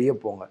ஒன்றி அப்படியே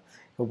போங்க.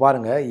 இப்போ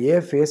பாருங்கள், ஏ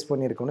ஃபேஸ்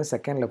பண்ணியிருக்கோன்னு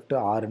செகண்ட் லெஃப்ட்டு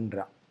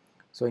 6ன்றான்.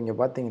 ஸோ இங்கே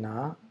பார்த்தீங்கன்னா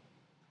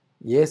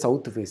ஏ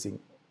சவுத்து ஃபேஸிங்,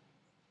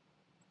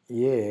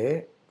 ஏ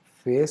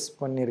face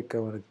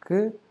பண்ணியிருக்கவனுக்கு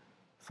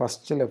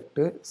first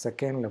left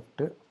second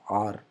left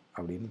R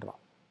அப்படின்றான்.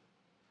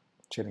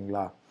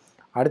 சரிங்களா?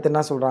 அடுத்து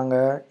என்ன சொல்கிறாங்க,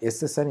 S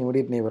is an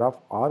immediate neighbour of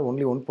R,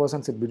 only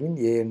 1% chit between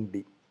A and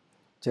D.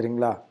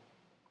 சரிங்களா?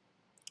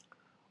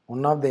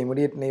 One of the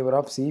immediate neighbour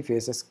of C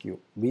faces Q,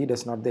 B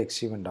does not the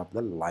extreme of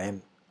the line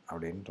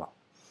அப்படின்றான்.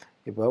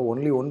 இப்போ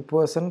only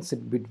 1%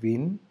 chit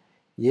between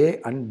A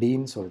and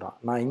டின்னு சொல்கிறான்.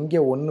 நான் இங்கே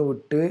 1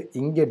 விட்டு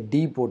இங்கே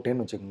D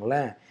போட்டேன்னு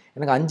வச்சுக்கோங்களேன்,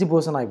 எனக்கு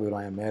 5% ஆகி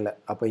போயிடும் என் மேலே.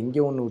 அப்போ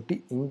இங்கே 1 விட்டு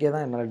இங்கே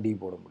தான் என்னால் டி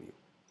போட முடியும்.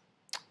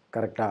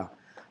 கரெக்டாக?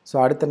 ஸோ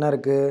அடுத்து என்ன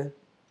இருக்குது,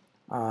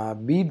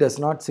 B does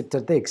not chit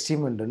at the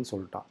extreme எண்டுன்னு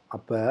சொல்லிட்டான்.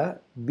 அப்போ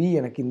பி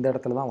எனக்கு இந்த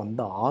இடத்துல தான்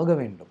வந்து ஆக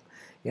வேண்டும்.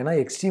 ஏன்னா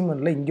எக்ஸ்ட்ரீம்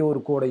எண்டில் இங்கே ஒரு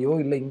கோடையோ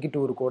இல்லை இங்கிட்டு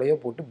ஒரு கோடையோ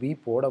போட்டு பி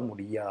போட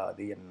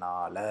முடியாது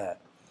என்னால்.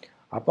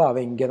 அப்போ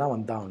அவன் இங்கே தான்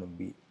வந்தாகணும்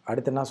பி.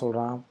 அடுத்து என்ன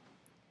சொல்கிறான்,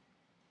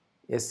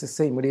 S is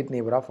immediate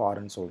neighbour of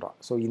ஆர்ன்னு சொல்கிறான்.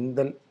 ஸோ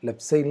இந்த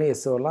லெஃப்ட் சைட்லேயும்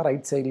எஸ் வரலாம்,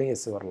 ரைட் சைட்லேயும்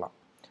எஸ் வரலாம்.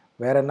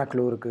 வேறு என்ன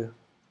க்ளூ இருக்குது,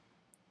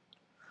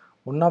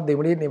 one of the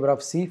immediate neighbour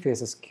of C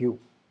faces Q.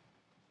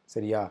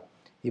 சரியா?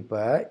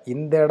 இப்போ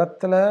இந்த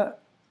இடத்துல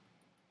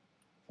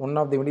ஒன்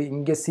ஆஃப் த இமிடியட்,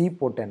 இங்கே சி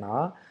போட்டேன்னா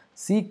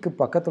சிக்கு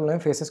பக்கத்தில் உள்ள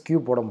ஃபேஸஸ் கியூ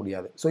போட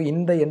முடியாது. ஸோ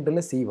இந்த எண்டில்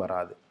சி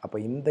வராது. அப்போ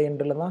இந்த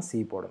எண்டில் தான் சி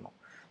போடணும்.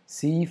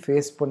 C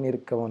face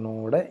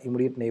பண்ணியிருக்கவனோட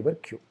immediate neighbour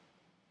Q.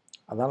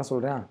 அதான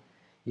சொல்கிறேன்,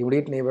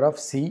 immediate neighbour of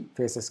C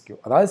faces Q.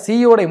 அதாவது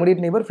சியோட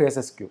இமிடியட் நெய்பர்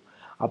ஃபேஸஸ் கியூ.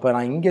 அப்போ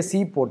நான் இங்கே சி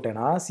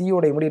போட்டேன்னா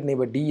சியோட இமிடியட்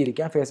நெய்பர் டி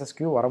இருக்கேன், ஃபேஸஸ்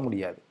கியூ வர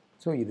முடியாது.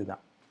 ஸோ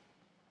இதுதான்.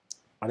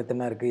 அடுத்து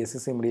என்ன இருக்குது,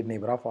 SS immediate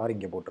neighbour of R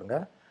இங்கே போட்டுருங்க,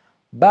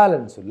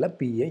 பேலன்ஸ் உள்ள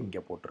பிஏ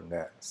இங்கே போட்டுருங்க.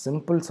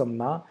 சிம்பிள் சம்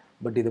தான்.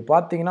 பட் இது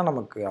பார்த்தீங்கன்னா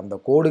நமக்கு அந்த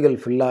கோடுகள்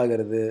ஃபில்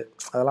ஆகிறது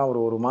அதெல்லாம்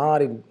ஒரு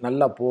மாதிரி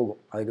நல்லா போகும்.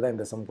 அதுக்கு தான்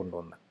இந்த சம் கொண்டு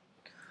வந்தேன்.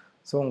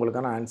 ஸோ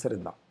உங்களுக்கான ஆன்சர்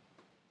இதுதான்,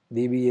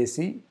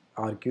 டிபிஏசி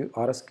ஆர்கியூ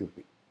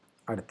ஆர்எஸ்கியூபி.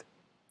 அடுத்து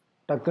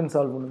டக்குன்னு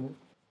சால்வ் பண்ணுங்க.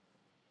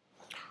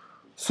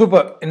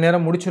 சூப்பர்.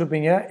 இந்நேரம்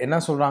முடிச்சிருப்பீங்க. என்ன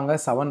சொல்கிறாங்க,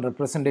 7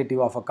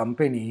 representative of a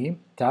company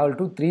travel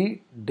to 3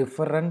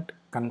 different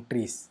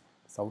countries,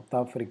 south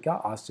Africa,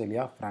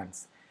 Australia,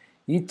 France.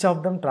 Each of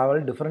them travel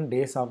different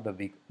days of the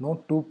week. No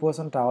 2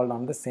 person traveled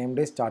on the same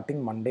day starting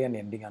Monday and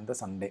ending on the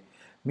Sunday.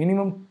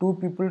 Minimum 2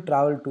 people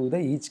travel to the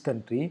each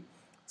country.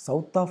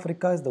 South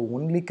Africa is the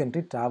only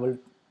country travel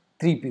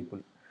 3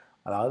 people.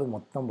 அதாவது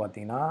மொத்தம்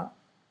பார்த்தீங்கன்னா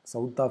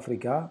south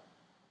Africa,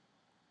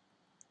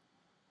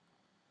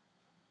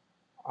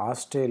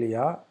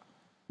 Australia,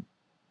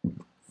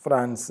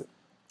 France.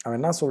 அவன்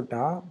என்ன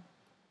சொல்லிட்டான்,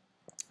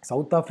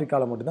 south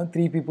ஆஃப்ரிக்காவில் மட்டும்தான்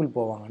 3 people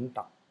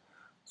போவாங்கன்ட்டான்.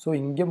 So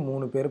இங்கே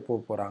 3 பேர் போக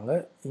போகிறாங்க,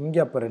 இங்கே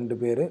அப்போ 2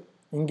 பேர்,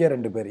 இங்கே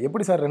 2 பேர்.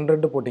 எப்படி சார் 2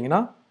 2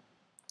 போட்டிங்கன்னா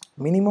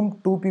minimum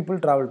 2 people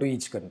travel to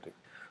each country.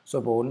 So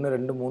இப்போ 1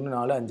 2 3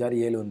 4 5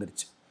 6 7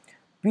 வந்துருச்சு.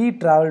 P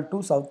travel to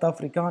South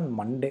Africa on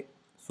Monday.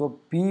 So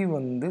P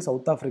வந்து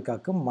சவுத்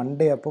ஆஃப்ரிக்காவுக்கு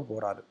மண்டே அப்போ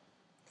போகிறாரு.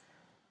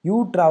 U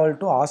travel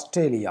to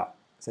Australia.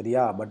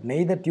 சரியா? பட்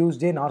நெய்தர்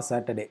டியூஸ்டே நார்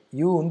சாட்டர்டே.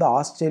 U வந்து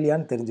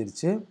ஆஸ்திரேலியான்னு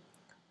தெரிஞ்சிருச்சு.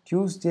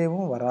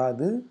 டியூஸ்டேவும்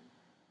வராது,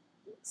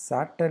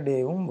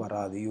 சாட்டர்டேவும்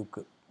வராது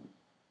யூக்கு.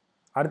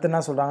 அடுத்து என்ன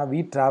சொல்கிறாங்க? We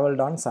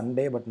travelled on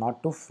Sunday but not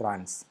to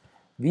France.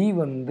 We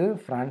வந்து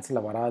ஃப்ரான்ஸில்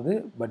வராது,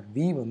 பட்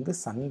வி வந்து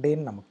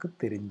சண்டேன்னு நமக்கு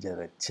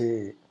தெரிஞ்சிருச்சு.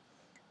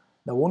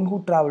 The one who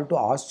travel to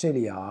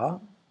Australia,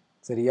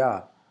 சரியா,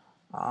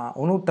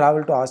 one who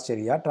travel to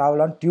Australia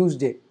travel on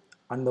Tuesday.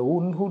 அந்த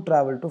one who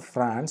travel to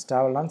France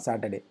travel on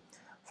Saturday.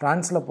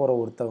 ஃப்ரான்ஸில் போகிற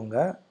ஒருத்தவங்க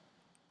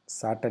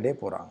சாட்டர்டே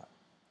போகிறாங்க,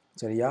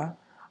 சரியா.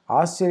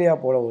 ஆஸ்திரேலியா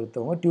போகிற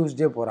ஒருத்தவங்க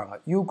டியூஸ்டே போகிறாங்க.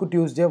 யூக்கு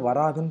டியூஸ்டே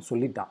வராதுன்னு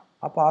சொல்லிட்டான்.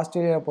 அப்போ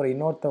ஆஸ்திரேலியா போகிற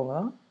இன்னொருத்தவங்க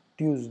தான்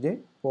டியூஸ்டே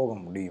போக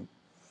முடியும்.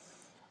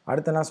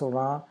 அடுத்து என்ன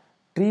சொல்கிறான்?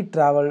 டி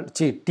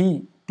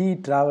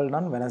ட்ராவல்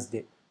தான்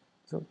வெனஸ்டே.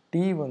 ஸோ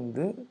டி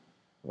வந்து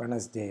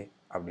வெனஸ்டே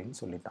அப்படின்னு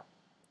சொல்லிட்டான்,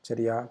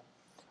 சரியா.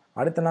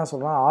 அடுத்து என்ன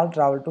சொல்கிறான்? All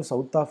travel to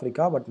south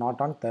Africa but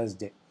not on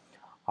Thursday.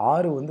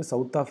 ஆறு வந்து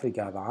சவுத்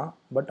ஆஃப்ரிக்கா தான்,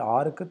 பட்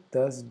ஆருக்கு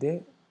தேர்ஸ்டே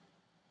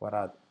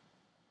வராது.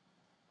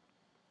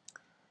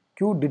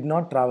 Q did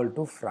not travel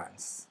to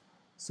France.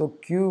 So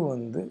Q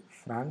வந்து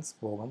ஃப்ரான்ஸ்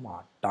போக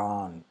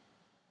மாட்டான்.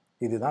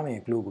 இதுதான்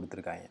நீங்கள் க்ளூ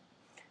கொடுத்துருக்காங்க.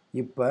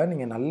 இப்போ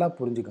நீங்கள் நல்லா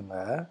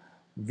புரிஞ்சுக்கோங்க.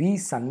 வி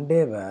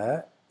சண்டேவை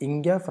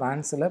இங்கே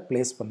ஃப்ரான்ஸில்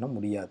ப்ளேஸ் பண்ண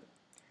முடியாது.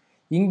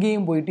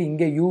 இங்கேயும் போயிட்டு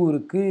இங்கே யூ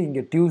இருக்குது,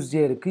 இங்கே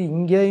டியூஸ்டே இருக்குது,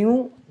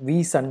 இங்கேயும் வி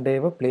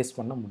சண்டேவை ப்ளேஸ்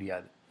பண்ண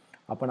முடியாது.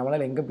 அப்போ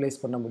நம்மளால் எங்கே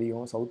ப்ளேஸ் பண்ண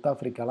முடியும்? சவுத்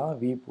ஆஃப்ரிக்காலாம்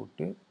வி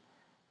போட்டு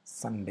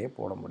சண்டே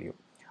போட முடியும்.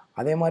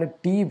 அதே மாதிரி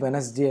டி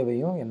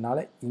வெனஸ்டேவையும்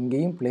என்னால்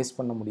இங்கேயும் ப்ளேஸ்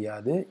பண்ண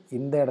முடியாது,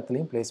 இந்த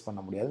இடத்துலையும் ப்ளேஸ் பண்ண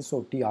முடியாது. ஸோ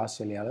டி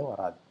ஆஸ்திரேலியாவில்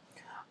வராது.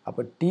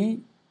 அப்போ டி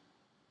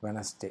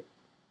வெனஸ்டே.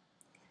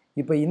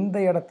 இப்போ இந்த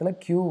இடத்துல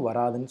Q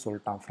வராதுன்னு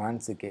சொல்லிட்டான்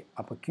ஃப்ரான்ஸுக்கே.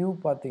 அப்போ Q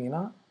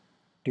பார்த்தீங்கன்னா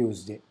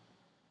டியூஸ்டே,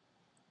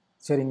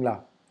 சரிங்களா.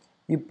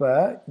 இப்போ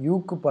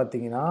யூக்கு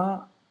பார்த்தீங்கன்னா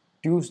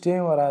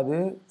டியூஸ்டேயும் வராது,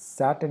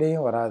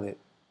 சாட்டர்டேயும் வராது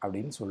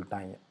அப்படின்னு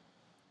சொல்லிட்டாங்க,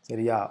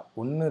 சரியா.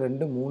 1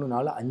 2 3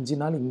 4 5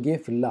 நாள் இங்கே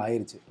ஃபில்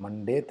ஆயிடுச்சு.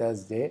 மண்டே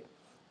தேர்ஸ்டே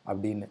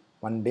அப்படின்னு,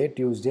 Monday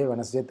Tuesday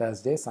Wednesday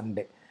Thursday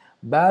Sunday.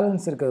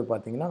 Balance இருக்கிறது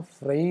பார்த்தீங்கன்னா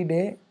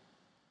Friday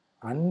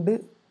and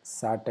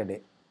Saturday.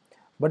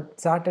 But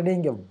Saturday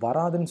இங்கே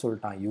வராதுன்னு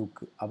சொல்லிட்டான்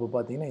யூக்கு. அப்போ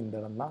பார்த்தீங்கன்னா இந்த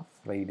இடம் தான்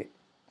ஃப்ரைடே.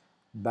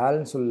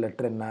 பேலன்ஸ் உள்ள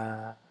லெட்டர் என்ன?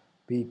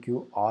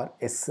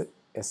 PQRS.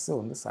 எஸ்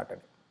வந்து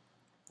சாட்டர்டே.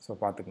 ஸோ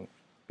பார்த்துக்குங்க.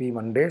 P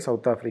Monday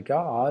south Africa,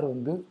 R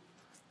வந்து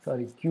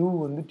Q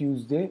வந்து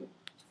டியூஸ்டே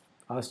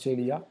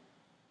ஆஸ்திரேலியா.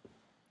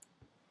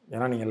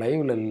 ஏன்னா நீங்கள்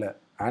லைவில் இல்லை,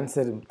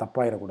 ஆன்சர்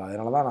தப்பாயிடக்கூடாது,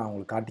 அதனால தான் நான்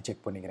உங்களுக்கு காட்டி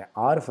செக் பண்ணிக்கிறேன்.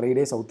 R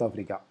Friday south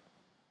Africa.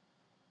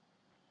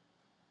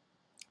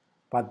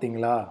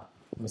 பார்த்தீங்களா?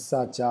 மிஸ்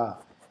ஆச்சா?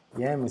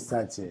 ஏன் மிஸ்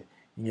ஆச்சு?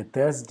 இங்கே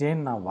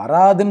தேர்ஸ்டேன்னு நான்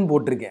வராதுன்னு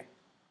போட்டிருக்கேன்,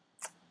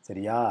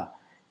 சரியா.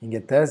 இங்கே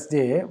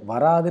தேர்ஸ்டே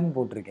வராதுன்னு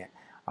போட்டிருக்கேன்.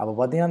 அப்போ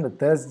பார்த்தீங்கன்னா அந்த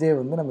தேர்ஸ்டே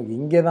வந்து நமக்கு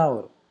இங்கே தான்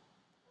வரும்,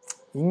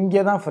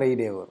 இங்கே தான்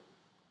ஃப்ரைடே வரும்.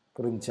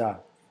 புரிஞ்சா?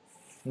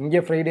 இங்கே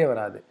ஃப்ரைடே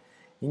வராது,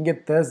 இங்கே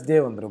தேர்ஸ்டே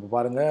வந்துடும். இப்போ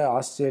பாருங்கள்,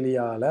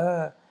 ஆஸ்திரேலியாவில்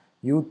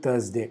you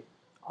Thursday,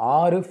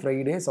 6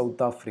 Friday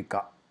south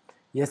Africa,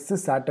 S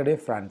Saturday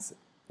France,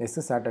 S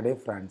Saturday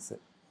France,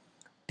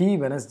 D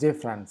Wednesday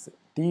France,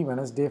 D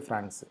Wednesday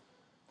France,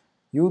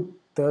 you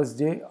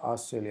Thursday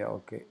Australia,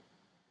 okay,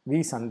 we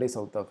Sunday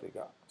south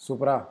Africa.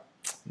 சூப்பரா?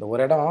 இந்த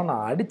ஒரு இடம்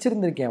நான்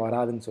அடிச்சிருந்திருக்கேன்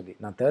வராதுன்னு சொல்லி,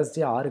 நான்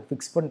தேர்ஸ்டே 6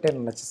 ஃபிக்ஸ் பண்ணிட்டே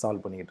நினச்சி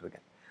சால்வ் பண்ணிக்கிட்டு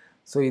இருக்கேன்.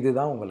 ஸோ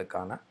இதுதான்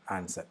உங்களுக்கான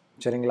ஆன்சர்,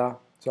 சரிங்களா.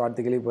 ஸோ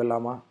அடுத்த கேள்வி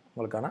போயிடலாமா?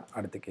 உங்களுக்கான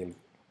அடுத்த கேள்வி.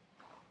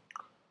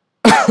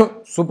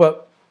 சூப்பர்,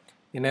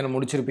 என்னென்னு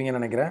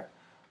முடிச்சிருப்பீங்கன்னு நினைக்கிறேன்.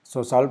 ஸோ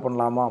சால்வ்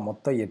பண்ணலாமா?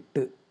 மொத்தம்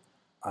 8,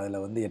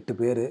 அதில் வந்து 8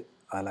 பேர்,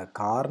 அதில்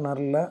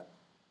கார்னரில்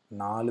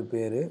 4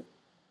 பேர்,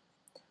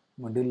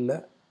 மிடில்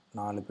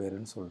 4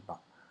 பேருன்னு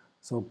சொல்லிட்டான்.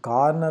 ஸோ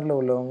கார்னரில்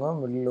உள்ளவங்க,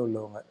 மிடில்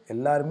உள்ளவங்க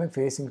எல்லாருமே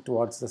facing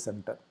towards the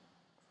centre.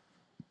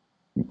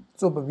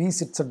 So இப்போ we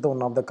chits at the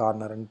one of the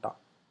கார்னர்ன்ட்டான்.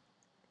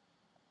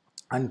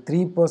 And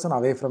 3%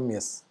 away from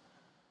S.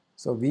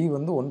 So we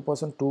வந்து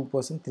 1%,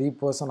 2%,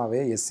 3%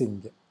 அவே எஸ்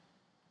இங்கே.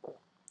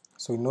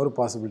 ஸோ இன்னொரு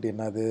பாசிபிலிட்டி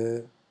என்னது?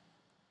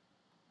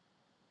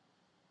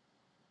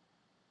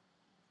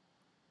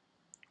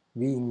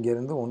 வி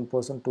இங்கேருந்து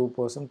 1%,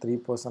 2%,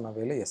 3%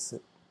 அவையில் எஸ்.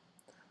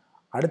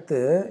 அடுத்து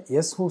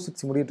S who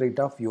six immediate right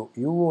of you,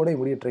 யூவோட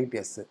immediate right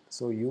yes.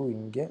 So you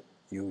இங்கே,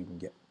 you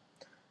இங்கே.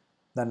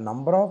 The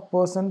number of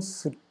persons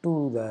chit to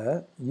the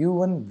you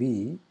and we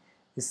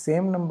is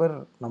same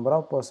number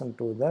of person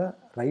to the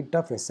right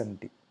of yes and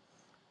D.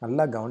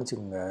 நல்லா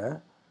கவனிச்சுக்கோங்க.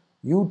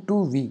 You to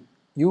we,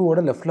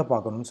 யூவோட லெஃப்டில்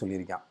பார்க்கணும்னு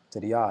சொல்லியிருக்கான்,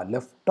 சரியா.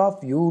 Left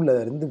of யூவில்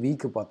இருந்து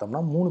விக்கு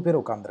பார்த்தோம்னா 3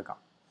 பேர்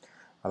உட்காந்துருக்கான்.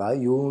 அதாவது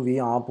யூவும்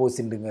வியும்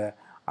ஆப்போசிட்டுங்க.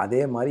 அதே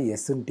மாதிரி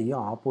எஸ்ஸும்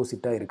டீயும்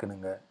ஆப்போசிட்டாக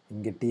இருக்கணுங்க.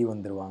 இங்கே டி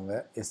வந்துடுவாங்க,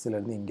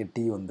 எஸ்ஸிலேருந்து இங்கே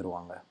டி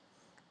வந்துடுவாங்க.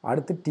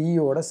 அடுத்து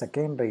டீயோட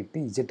செகண்ட் ரைட்டு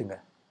இஜெட்டுங்க.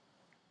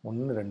 1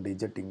 2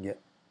 இஜெட் இங்கே,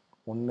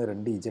 1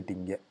 2 இஜெட்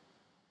இங்கே.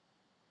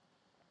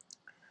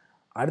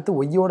 அடுத்து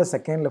ஒய்யோட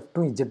செகண்ட்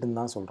லெஃப்ட்டும் இஜெட்டுன்னு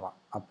தான் சொல்கிறான்.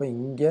 அப்போ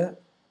இங்கே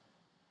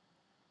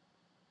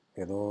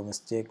ஏதோ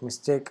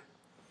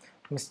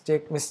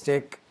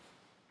mistake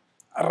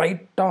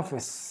right of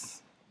S.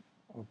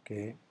 Okay,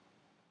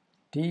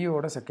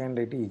 டீயோட second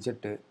right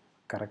இஜெட்டு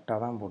கரெக்டாக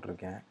தான்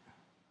போட்டிருக்கேன்.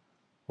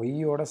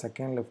 ஒய்யோட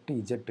செகண்ட் லெஃப்ட்டு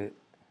இஜெட்டு,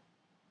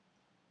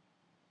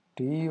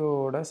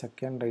 டீயோட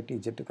செகண்ட் ரைட்டு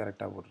இஜெட்டு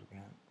கரெக்டாக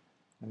போட்டிருக்கேன்.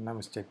 என்ன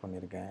மிஸ்டேக்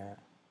பண்ணியிருக்கேன்?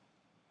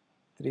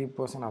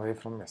 3% away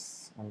from S.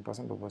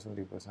 1%, 2%,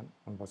 3%,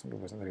 1%,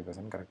 2%,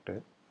 3% correct.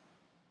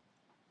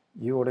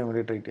 யூவோட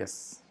immediate right yes.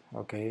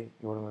 Okay,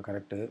 யூவோட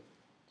correct.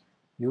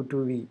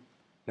 U2V,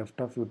 left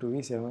of U2V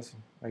same as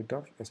right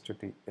of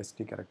S2T,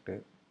 ST correct.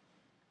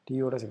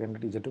 டீயோட second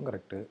right இஜெட்டும்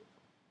correct.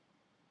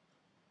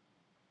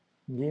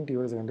 இங்கேயும்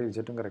டீயோட second right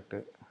இஜெட்டும் correct.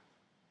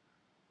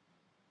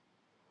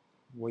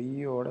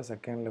 ஒய்யோட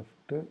second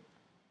left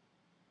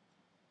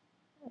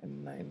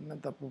என்ன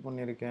தப்பு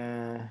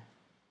பண்ணியிருக்கேன்?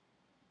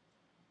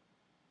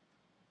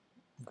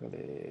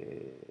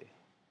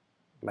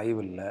 Live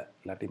இல்லை,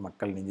 இல்லாட்டி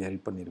மக்கள் நீங்கள்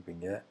ஹெல்ப்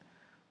பண்ணியிருப்பீங்க.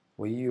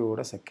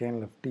 ஒய்யோட செகண்ட்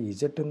லெஃப்ட்டு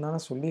இஜெட்டுன்னு தானே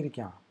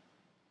சொல்லியிருக்கேன்.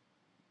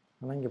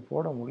 ஆனால் இங்கே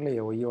போட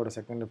முடியலையே ஒய்யோட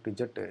செகண்ட் லெஃப்ட்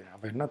இஜெட்டு.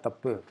 அப்போ என்ன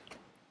தப்பு?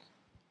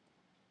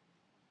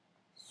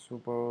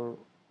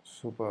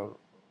 சூப்பர்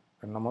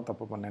என்னமோ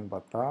தப்பு பண்ணேன்னு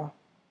பார்த்தா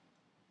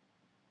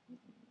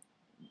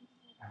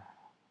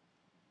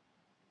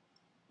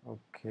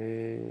ஓகே,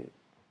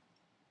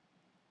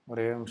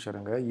 ஒரே நிமிஷம்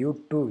இருங்க.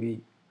 U2V,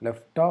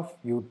 left of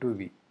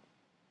U2V.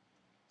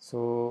 So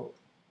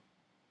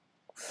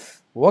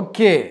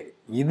okay,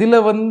 இதில்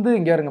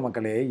இங்கே இருங்க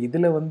மக்களே,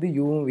 இதில்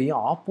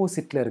யூவியும்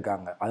ஆப்போசிட்டில்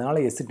இருக்காங்க,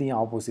 அதனால் எஸ்டியும்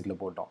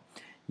ஆப்போசிட்டில் போட்டோம்.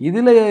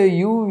 இதில்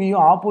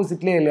யூவியும்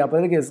ஆப்போசிட்லேயே இல்லை, அப்போ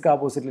எதுக்கு எஸ்க்கு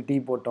ஆப்போசிட்டில் டீ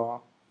போட்டோம்?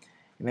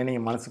 என்ன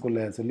நீங்கள்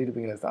மனசுக்குள்ளே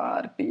சொல்லியிருப்பீங்களா,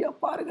 சார் டீயை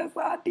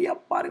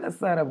பாருங்கள்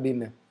சார்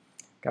அப்படின்னு.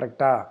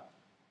 கரெக்டாக?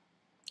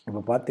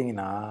 இப்போ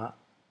பார்த்தீங்கன்னா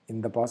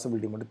இந்த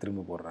பாசிபிலிட்டி மட்டும்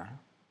திரும்ப போடுறேன்.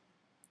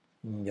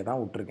 இங்கே தான்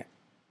விட்டுருக்கேன்,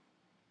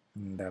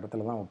 இந்த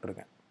இடத்துல தான்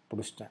விட்டுருக்கேன்,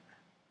 பிடிச்சிட்டேன்.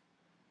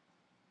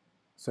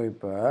 ஸோ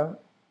இப்போ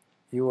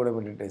யூவோட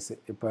மிடிடேஸு,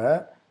 இப்போ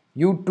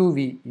U2V,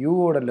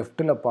 யூவோட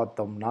லெஃப்ட்டில்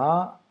பார்த்தோம்னா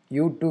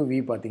U2V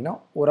பார்த்தீங்கன்னா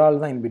ஒரு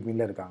ஆள் தான்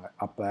இன்பிட்வீனில் இருக்காங்க.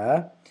 அப்போ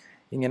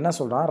இங்கே என்ன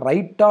சொல்கிறான்,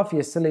 ரைட் ஆஃப்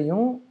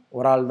எஸ்லையும்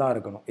ஒரு ஆள் தான்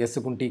இருக்கணும்,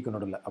 எஸ்ஸுக்கும் டீக்கு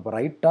நடுவில். அப்போ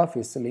ரைட் ஆஃப்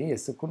எஸ்லையும்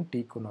எஸ்ஸுக்கும்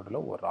டீக்கு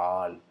நடுவில் ஒரு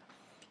ஆள்.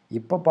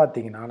 இப்போ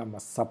பார்த்தீங்கன்னா நம்ம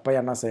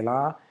சப்பையாக என்ன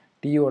செய்யலாம்,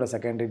 டீயோட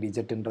செகண்ட் ரைட்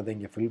இஜெட்டுன்றதை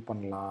இங்கே ஃபில்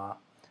பண்ணலாம்.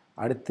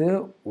 அடுத்து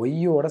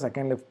ஒய்யோட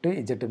செகண்ட் லெஃப்ட்டு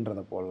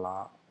இஜெட்டுன்றதை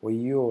போடலாம்.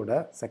 ஒய்யோட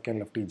செகண்ட்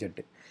லெஃப்ட்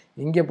இஜெட்டு.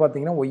 இங்கே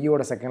பார்த்தீங்கன்னா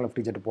ஒய்யோட செகண்ட் லெஃப்ட்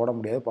இஜெட்டு போட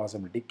முடியாது,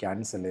 possibility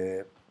cancel.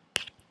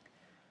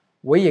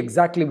 Y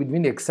exactly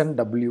between X and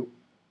W.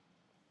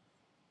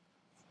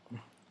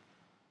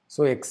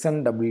 So X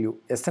and W,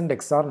 yes and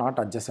X R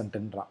not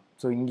அட்ஜசன்ட்ன்றான்.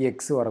 So இங்கே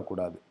எக்ஸ்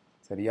வரக்கூடாது,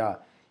 சரியா?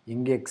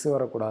 இங்கே எக்ஸ்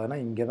வரக்கூடாதுன்னா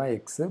இங்கே தான்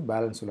எக்ஸு,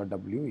 பேலன்ஸ் உள்ள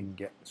டபிள்யூ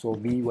இங்கே. So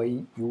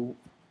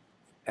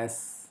VYUS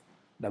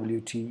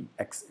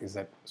WTXZ.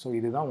 ஸோ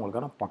இதுதான்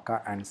உங்களுக்கான பக்கா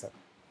ஆன்சர்.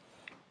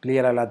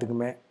 கிளியராக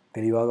எல்லாத்துக்குமே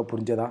தெளிவாக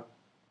புரிஞ்சதா?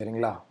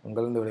 சரிங்களா?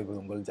 உங்களிருந்து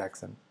விடைபெறுவது உங்கள்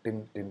ஜாக்சன்.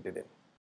 டின் டின் டின்.